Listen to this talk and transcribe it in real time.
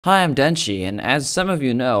Hi, I'm Denshi, and as some of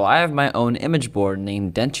you know, I have my own image board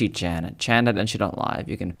named DenshiChan at chan.denshi.live.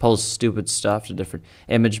 You can post stupid stuff to different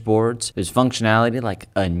image boards. There's functionality like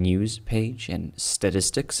a news page and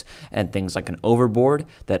statistics, and things like an overboard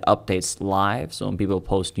that updates live. So when people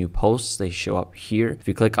post new posts, they show up here. If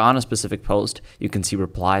you click on a specific post, you can see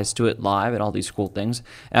replies to it live and all these cool things.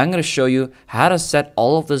 And I'm going to show you how to set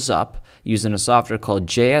all of this up using a software called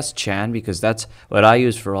JSChan, because that's what I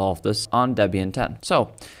use for all of this on Debian 10.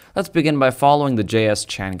 So let's begin by following the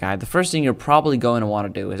JSChan guide. The first thing you're probably going to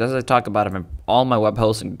want to do is, as I talk about in all my web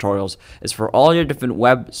hosting tutorials, is for all your different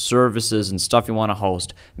web services and stuff you want to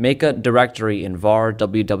host, make a directory in var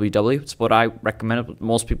www. It's what I recommend, what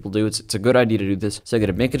most people do. It's a good idea to do this. So I'm going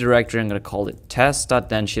to make a directory. I'm going to call it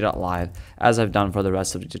test.denshi.live, as I've done for the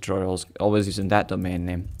rest of the tutorials, always using that domain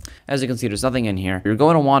name. As you can see, there's nothing in here. You're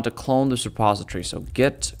going to want to clone this repository. So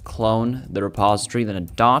git clone the repository, then a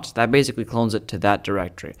dot. That basically clones it to that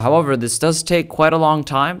directory. However, this does take quite a long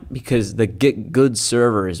time because the git good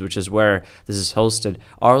servers, which is where this is hosted,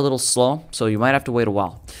 are a little slow. So you might have to wait a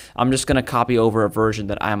while. I'm just going to copy over a version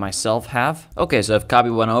that I myself have. Okay, so I've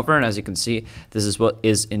copied one over, and as you can see, this is what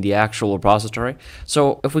is in the actual repository.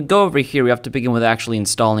 So if we go over here, we have to begin with actually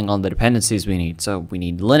installing all the dependencies we need. So we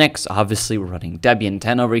need Linux. Obviously, we're running Debian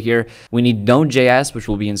 10 over here. We need Node.js, which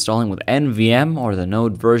we'll be installing with NVM, or the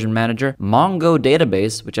Node Version Manager. Mongo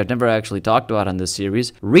Database, which I've never actually talked about in this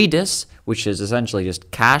series. Redis, which is essentially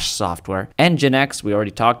just cache software. Nginx, we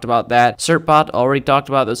already talked about that. Certbot, already talked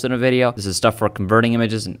about this in a video. This is stuff for converting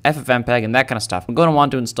images, and FFmpeg and that kind of stuff. I'm going to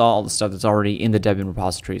want to install all the stuff that's already in the Debian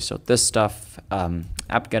repository. So this stuff,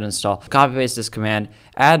 apt-get install. Copy paste this command.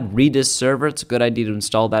 Add Redis server. It's a good idea to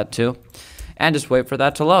install that too. And just wait for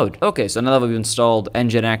that to load. Okay, so now that we've installed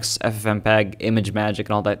Nginx, FFmpeg, ImageMagick,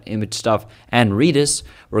 and all that image stuff, and Redis,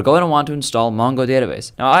 we're going to want to install Mongo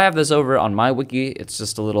Database. Now, I have this over on my wiki. It's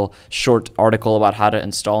just a little short article about how to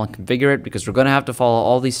install and configure it, because we're going to have to follow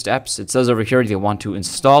all these steps. It says over here you want to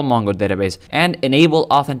install Mongo Database and enable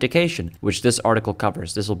authentication, which this article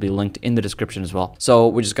covers. This will be linked in the description as well. So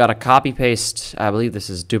we just got to copy paste. I believe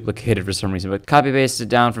this is duplicated for some reason, but copy paste it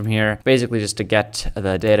down from here, basically just to get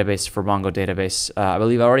the database for Mongo Database. I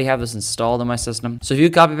believe I already have this installed in my system. So if you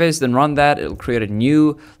copy paste, then run that, it'll create a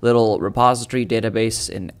new little repository database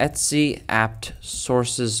in Etsy apt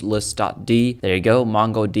sources list.d. There you go,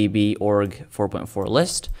 MongoDB org 4.4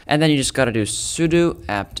 list. And then you just got to do sudo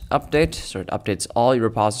apt update. So it updates all your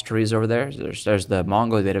repositories over there. There's the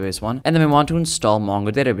Mongo database one. And then we want to install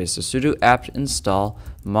Mongo database. So sudo apt install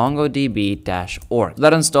mongodb-org.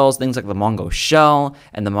 That installs things like the Mongo shell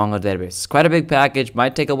and the Mongo database. It's quite a big package,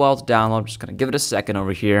 might take a while to download. I'm just going to give it a second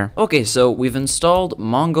over here. Okay, so we've installed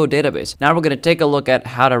Mongo database. Now we're going to take a look at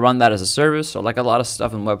how to run that as a service. So like a lot of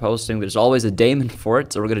stuff in web hosting, there's always a daemon for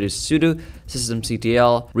it. So we're going to do sudo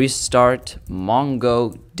systemctl restart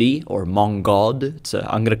mongo D or mongod.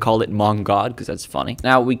 I'm going to call it mongod because that's funny.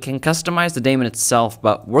 Now we can customize the daemon itself,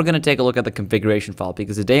 but we're going to take a look at the configuration file,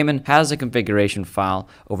 because the daemon has a configuration file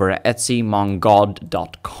over at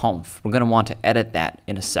etsymongod.conf. We're going to want to edit that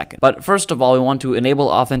in a second. But first of all, we want to enable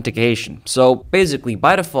authentication. So basically,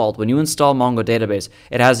 by default, when you install Mongo Database,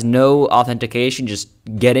 it has no authentication. Just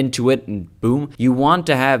get into it and boom. You want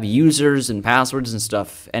to have users and passwords and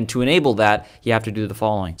stuff. And to enable that, you have to do the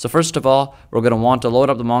following. So first of all, we're going to want to load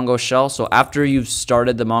up the Mongo shell. So after you've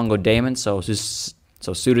started the Mongo daemon, so sudo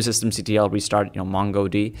systemctl restart,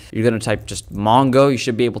 MongoD. You're going to type just Mongo. You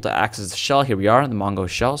should be able to access the shell. Here we are, the Mongo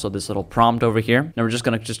shell. So this little prompt over here. Now we're just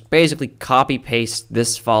going to just basically copy paste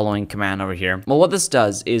this following command over here. Well, what this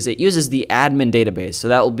does is it uses the admin database. So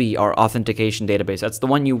that will be our authentication database. That's the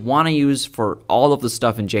one you want to use for all of the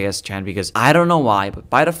stuff in JSChan, because I don't know why, but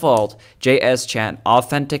by default, JSChan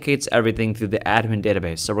authenticates everything through the admin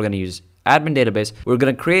database. So we're going to use admin database. We're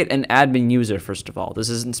going to create an admin user first of all. This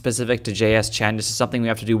isn't specific to JSChan. This is something we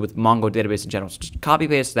have to do with Mongo database in general. So just copy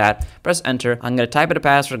paste that, press enter. I'm going to type in a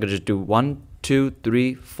password. I'm going to just do 1, 2,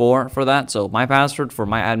 3, 4 for that. So my password for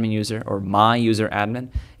my admin user, or my user admin,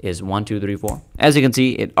 is 1, 2, 3, 4. As you can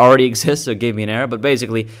see, it already exists, so it gave me an error, but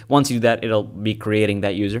basically once you do that, it'll be creating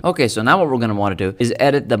that user. Okay, so now what we're going to want to do is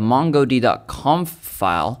edit the mongod.conf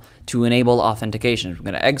file to enable authentication. We're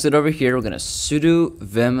going to exit over here. We're going to sudo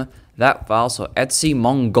vim that file, so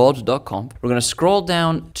etsymongod.conf. We're going to scroll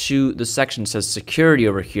down to the section that says security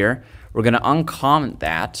over here. We're going to uncomment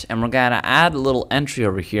that, and we're going to add a little entry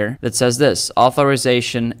over here that says this,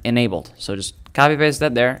 authorization enabled. So just copy paste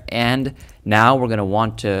that there, and now we're going to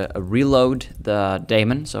want to reload the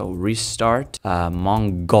daemon. So restart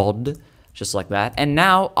mongod just like that. And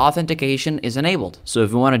now authentication is enabled. So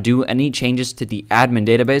if we want to do any changes to the admin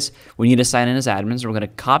database, we need to sign in as admins. We're going to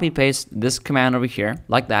copy paste this command over here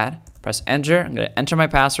like that. Press enter. I'm going to enter my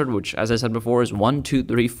password, which, as I said before, is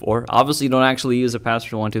 1234. Obviously, you don't actually use a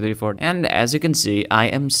password 1234. And as you can see, I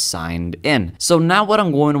am signed in. So now what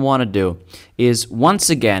I'm going to want to do is, once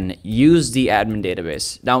again, use the admin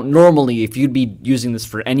database. Now, normally, if you'd be using this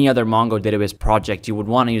for any other Mongo database project, you would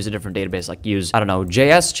want to use a different database, like use, I don't know,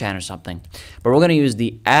 JSChan or something. But we're going to use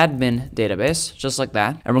the admin database, just like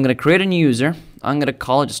that. And we're going to create a new user. I'm going to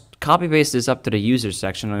call it, just copy paste this up to the user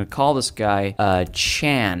section. I'm going to call this guy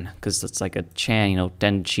Chan, because it's like a Chan, you know,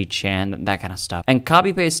 DenshiChan, that kind of stuff. And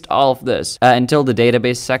copy paste all of this until the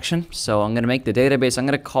database section. So I'm going to make the database, I'm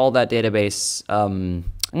going to call that database, I'm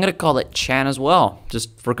going to call it Chan as well,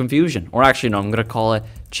 just for confusion. Or actually, no, I'm going to call it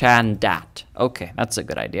Chandat. Okay, that's a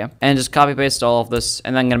good idea. And just copy paste all of this,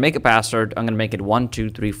 and then I'm going to make a password. I'm going to make it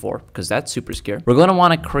 1234 because that's super secure. We're going to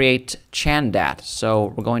want to create Chandat.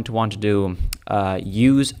 So we're going to want to do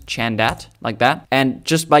use Chandat like that. And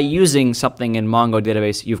just by using something in Mongo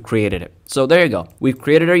database, you've created it. So there you go. We've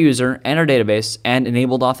created our user and our database and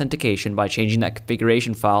enabled authentication by changing that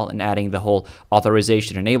configuration file and adding the whole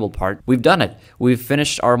authorization enabled part. We've done it. We've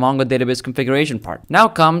finished our Mongo database configuration part. Now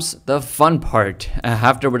comes the fun part.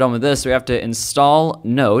 After we're done with this, we have to install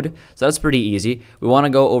Node. So that's pretty easy. We want to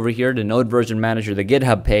go over here to Node Version Manager, the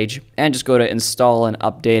GitHub page, and just go to install and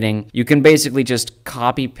updating. You can basically just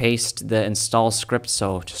copy paste the install script.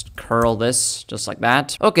 So just curl this just like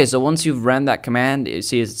that. Okay, so once you've ran that command, you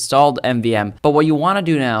see it's installed MVM. But what you want to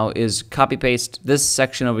do now is copy paste this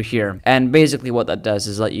section over here. And basically what that does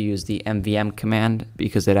is let you use the MVM command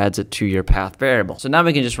because it adds it to your path variable. So now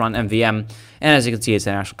we can just run MVM. And as you can see, it's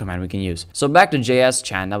an actual command we can use. So back to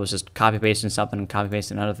JSChan, that was just copy pasting something and copy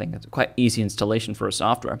pasting another thing. It's quite easy installation for a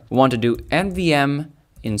software. We want to do nvm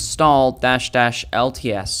install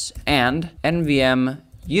 --lts and nvm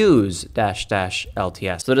use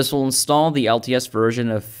 --lts. So this will install the LTS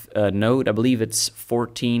version of Node. I believe it's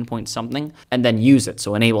 14 point something, and then use it,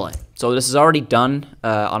 so enable it. So this is already done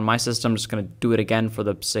on my system. I'm just going to do it again for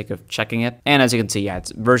the sake of checking it. And as you can see, yeah,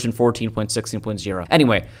 it's version 14.16.0.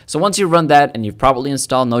 Anyway, so once you run that and you've properly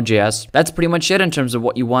installed Node.js, that's pretty much it in terms of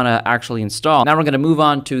what you want to actually install. Now we're going to move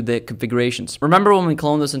on to the configurations. Remember when we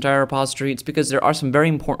cloned this entire repository? It's because there are some very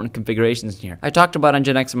important configurations in here. I talked about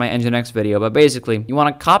Nginx in my Nginx video, but basically you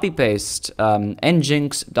want to copy paste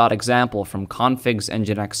nginx.example from configs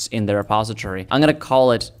nginx in the repository. I'm going to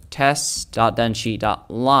call it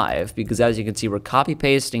test.denshi.live because as you can see, we're copy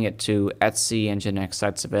pasting it to etc nginx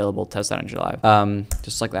sites available test.denshi.live,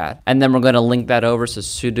 just like that. And then we're going to link that over, so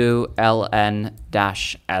sudo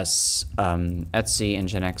ln-s etc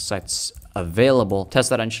nginx sites available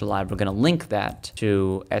test.denshi.live. We're going to link that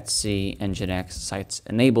to etc nginx sites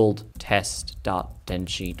enabled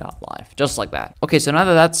test.denshi.live, just like that. Okay, so now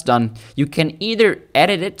that that's done, you can either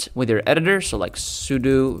edit it with your editor, so like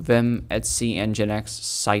sudo vim etc nginx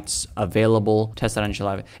sites available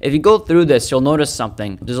test.denshi.live. If you go through this, you'll notice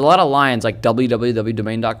something. There's a lot of lines like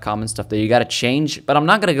www.domain.com and stuff that you got to change, but I'm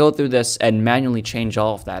not going to go through this and manually change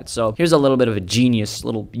all of that. So here's a little bit of a genius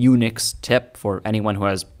little Unix tip for anyone who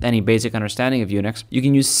has any basic understanding of Unix. You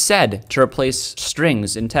can use sed to replace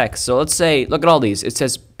strings in text. So let's say, look at all these. It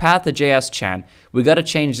says path to JSChan. We got to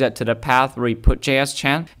change that to the path where we put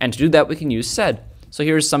JSChan, and to do that we can use sed. So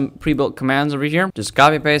here's some pre-built commands over here. Just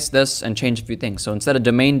copy paste this and change a few things. So instead of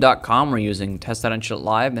domain.com, we're using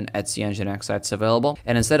test.denshi.live and etc nginx sites available.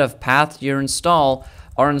 And instead of path to your install,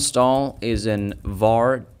 our install is in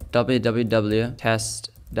var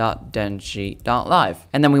www.test.denshi.live.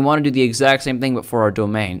 And then we want to do the exact same thing but for our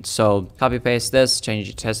domain. So copy paste this, change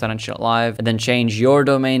it to test.denshi.live, and then change your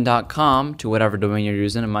domain.com to whatever domain you're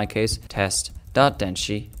using, in my case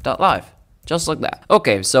test.denshi.live. Just like that.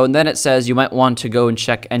 Okay, so then it says you might want to go and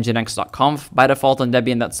check nginx.conf. By default on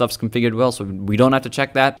Debian, that stuff's configured well, so we don't have to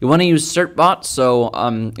check that. You want to use certbot, so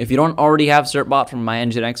if you don't already have certbot from my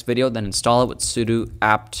Nginx video, then install it with sudo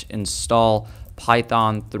apt install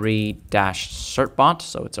python 3-certbot,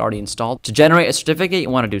 so it's already installed. To generate a certificate, you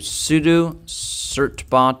want to do sudo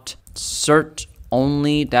certbot cert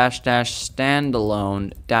only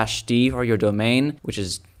 --standalone -d for your domain, which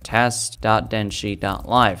is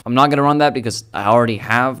test.denshi.live. I'm not going to run that because I already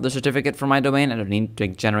have the certificate for my domain. I don't need to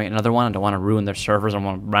generate another one. I don't want to ruin their servers. I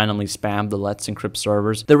want to randomly spam the Let's Encrypt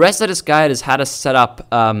servers. The rest of this guide is how to set up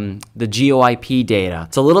the GeoIP data.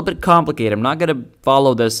 It's a little bit complicated. I'm not going to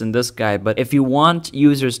follow this in this guide, but if you want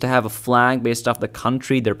users to have a flag based off the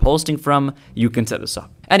country they're posting from, you can set this up.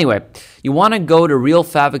 Anyway, you want to go to Real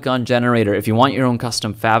Favicon Generator if you want your own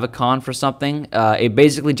custom favicon for something. It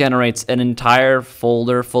basically generates an entire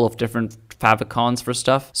folder full of different favicons for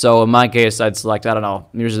stuff. So in my case, I'd select, I don't know,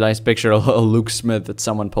 here's a nice picture of Luke Smith that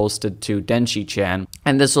someone posted to DenshiChan.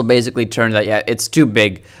 And this will basically turn that, yeah, it's too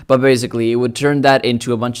big, but basically it would turn that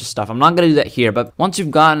into a bunch of stuff. I'm not going to do that here, but once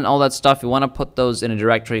you've gotten all that stuff, you want to put those in a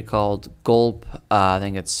directory called gulp, I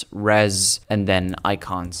think it's res, and then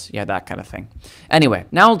icons. Yeah, that kind of thing. Anyway,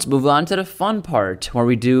 now let's move on to the fun part where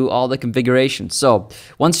we do all the configuration. So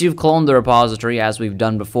once you've cloned the repository, as we've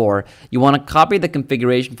done before, you want to copy the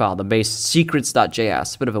configuration file, the base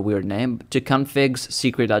secrets.js, a bit of a weird name, to configs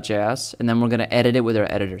secret.js, and then we're going to edit it with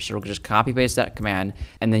our editor. So we're going to just copy paste that command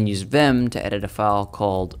and then use vim to edit a file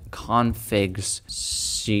called configs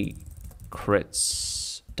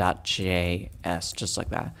secrets.js, just like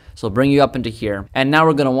that. So it'll bring you up into here. And now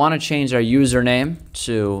we're going to want to change our username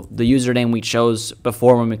to the username we chose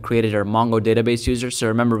before when we created our Mongo database user. So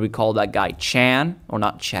remember, we called that guy Chan, or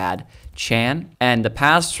not Chad, Chan. And the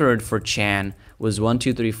password for Chan was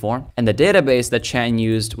 1234, and the database that Chan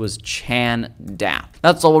used was ChanDAP.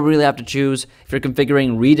 That's all we really have to choose. If you're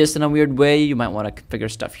configuring Redis in a weird way, you might want to configure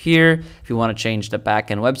stuff here. If you want to change the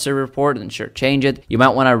backend web server report, then sure, change it. You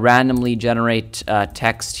might want to randomly generate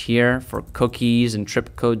text here for cookies and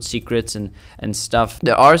trip code secrets and stuff.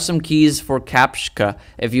 There are some keys for CAPTCHA.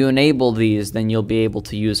 If you enable these, then you'll be able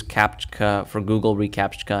to use CAPTCHA for Google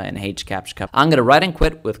reCAPTCHA and HCAPTCHA. I'm going to write and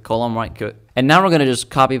quit with colon right quit. And now we're going to just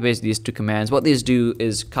copy paste these two commands. What these do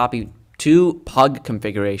is copy two pug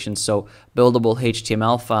configurations, so buildable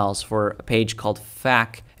HTML files for a page called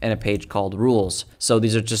FAQ and a page called rules. So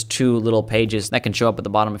these are just two little pages that can show up at the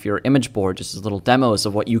bottom of your image board, just as little demos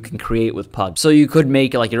of what you can create with pug. So you could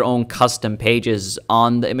make like your own custom pages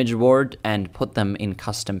on the image board and put them in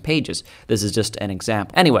custom pages. This is just an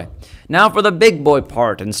example. Anyway, now for the big boy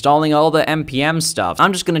part, installing all the npm stuff.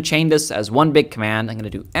 I'm just going to chain this as one big command. I'm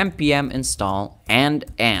going to do npm install and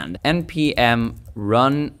npm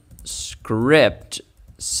run script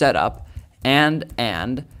setup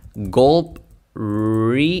and gulp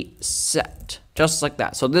reset, just like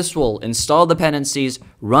that. So this will install dependencies,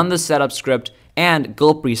 run the setup script, and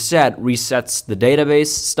gulp reset resets the database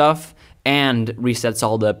stuff and resets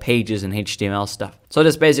all the pages and HTML stuff. So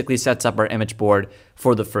this basically sets up our image board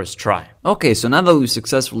for the first try. Okay, so now that we've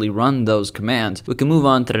successfully run those commands, we can move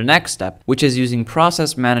on to the next step, which is using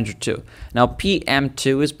Process Manager 2. Now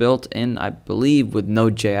PM2 is built in, I believe, with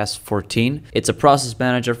Node.js 14. It's a process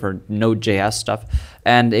manager for Node.js stuff.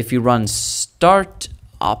 And if you run start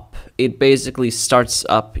up, it basically starts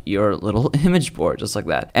up your little image board, just like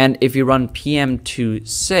that. And if you run PM2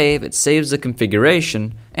 save, it saves the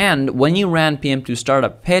configuration. And when you ran PM2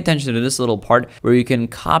 startup, pay attention to this little part where you can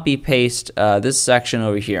copy paste this section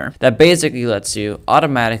over here. That basically lets you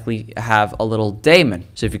automatically have a little daemon.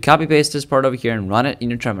 So if you copy paste this part over here and run it in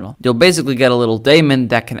your terminal, you'll basically get a little daemon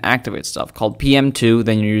that can activate stuff called PM2,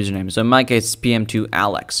 then your username. So in my case, it's PM2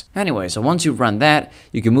 Alex. Anyway, so once you've run that,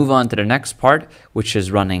 you can move on to the next part, which is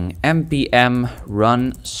running npm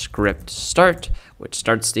run script start, which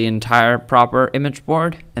starts the entire proper image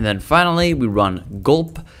board. And then finally, we run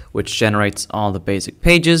gulp, which generates all the basic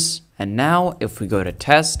pages. And now if we go to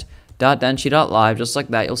test.denshi.live, just like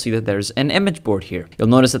that, you'll see that there's an image board here. You'll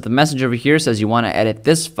notice that the message over here says you want to edit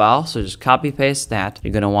this file, so just copy paste that.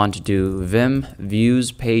 You're going to want to do vim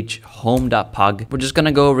views page home.pug. We're just going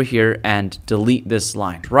to go over here and delete this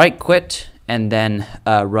line. Right quit, and then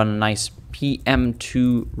run a nice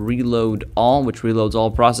PM2 reload all, which reloads all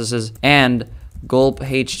processes, and gulp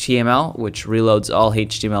HTML, which reloads all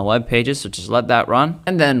HTML web pages. So just let that run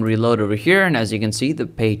and then reload over here. And as you can see, the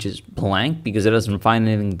page is blank because it doesn't find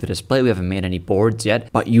anything to display. We haven't made any boards yet,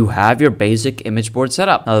 but you have your basic image board set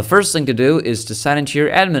up. Now, the first thing to do is to sign into your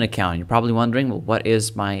admin account. You're probably wondering, well, what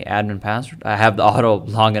is my admin password? I have the auto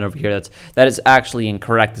login over here. That is actually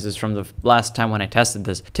incorrect. This is from the last time when I tested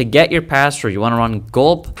this. To get your password, you want to run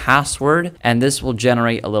gulp password, and this will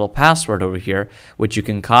generate a little password over here, which you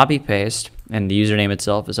can copy paste. And the username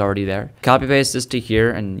itself is already there. Copy paste this to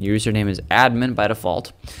here, and your username is admin by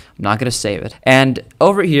default. I'm not gonna save it. And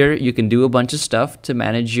over here, you can do a bunch of stuff to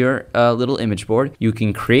manage your little image board. You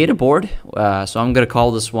can create a board. So I'm gonna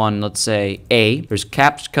call this one, let's say A. There's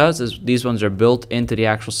CAPTCHAs. These ones are built into the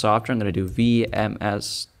actual software. I'm gonna do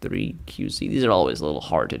VMS3QC. These are always a little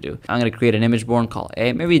hard to do. I'm gonna create an image board and call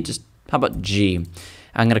A. Maybe just, how about G?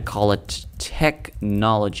 I'm going to call it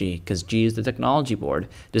technology because G is the technology board.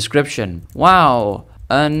 Description, wow,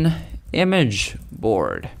 an image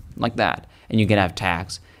board, like that. And you can have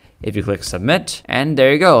tags. If you click submit, and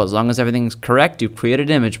there you go. As long as everything's correct, you've created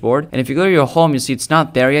an image board. And if you go to your home, you see it's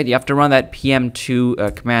not there yet. You have to run that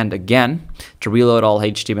PM2 command again to reload all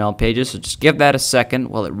HTML pages. So just give that a second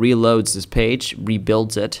while it reloads this page,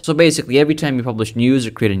 rebuilds it. So basically, every time you publish news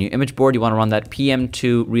or create a new image board, you want to run that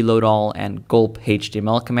PM2 reload all and gulp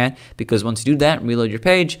HTML command, because once you do that and reload your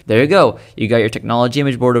page, there you go. You got your technology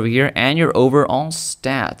image board over here and your overall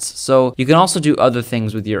stats. So you can also do other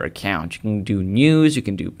things with your account. You can do news, you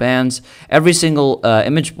can do bands. Every single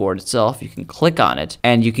image board itself, you can click on it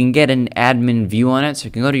and you can get an admin view on it. So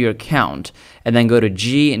you can go to your account and then go to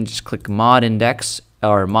G and just click mod index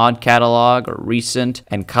or mod catalog or recent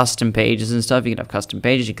and custom pages and stuff. You can have custom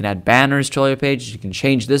pages. You can add banners to all your pages. You can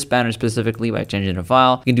change this banner specifically by changing a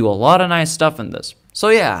file. You can do a lot of nice stuff in this. So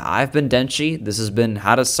yeah, I've been Denshi. This has been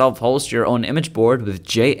how to self-host your own image board with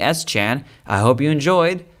JSChan. I hope you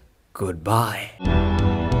enjoyed. Goodbye.